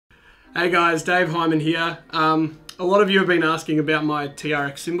Hey guys, Dave Hyman here. A lot of you have been asking about my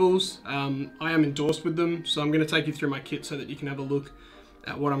TRX cymbals. I am endorsed with them, so I'm going to take you through my kit so that you can have a look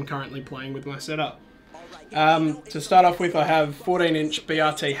at what I'm currently playing with my setup. To start off with, I have 14-inch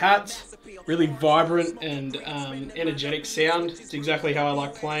BRT Hats, really vibrant and energetic sound. It's exactly how I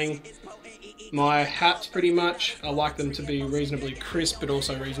like playing my hats pretty much. I like them to be reasonably crisp but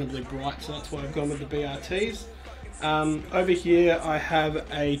also reasonably bright, so that's why I've gone with the BRTs. Over here I have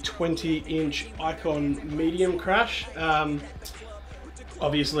a 20-inch Icon MDM Crash,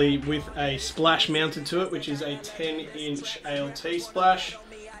 obviously with a splash mounted to it, which is a 10-inch ALT splash.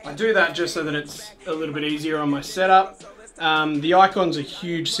 I do that just so that it's a little bit easier on my setup. The Icon's a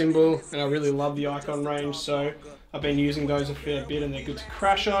huge cymbal and I really love the Icon range, so I've been using those a fair bit and they're good to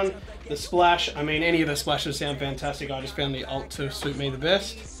crash on. The splash, I mean, any of the splashes sound fantastic. I just found the alt to suit me the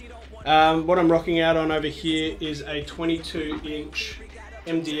best. What I'm rocking out on over here is a 22-inch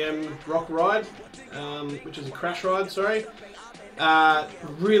MDM rock ride, which is a crash ride, sorry.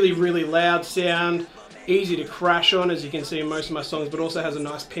 Really loud sound, easy to crash on, as you can see in most of my songs, but also has a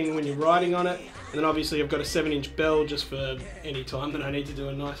nice ping when you're riding on it. And then obviously I've got a 7-inch bell just for any time that I need to do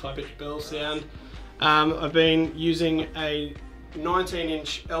a nice high-pitched bell sound. I've been using a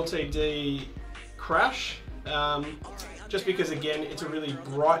 19-inch LTD Crash, just because, again, it's a really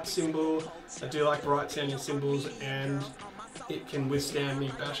bright cymbal. I do like bright sounding cymbals and it can withstand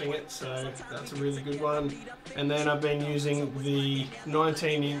me bashing it, so that's a really good one. And then I've been using the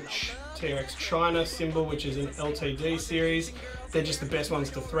 19-inch LTD China cymbal, which is an LTD series. They're just the best ones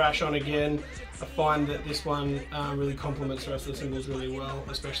to thrash on again. I find that this one really complements the rest of the cymbals really well,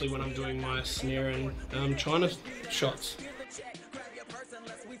 especially when I'm doing my snare and China shots.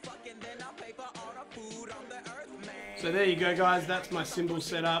 So there you go guys, that's my cymbal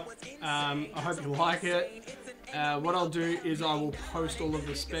setup. I hope you like it. What I'll do is I will post all of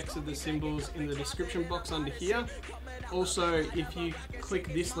the specs of the cymbals in the description box under here. Also, if you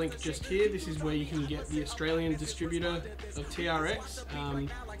click this link just here, this is where you can get the Australian distributor of TRX.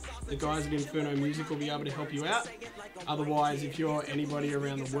 The guys at Inferno Music will be able to help you out. Otherwise, if you're anybody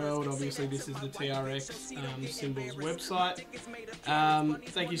around the world, obviously this is the TRX cymbals website.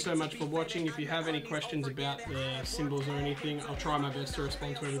 Thank you so much for watching. If you have any questions about the cymbals or anything, I'll try my best to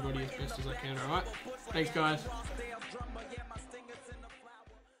respond to everybody as best as I can, alright? Thanks guys.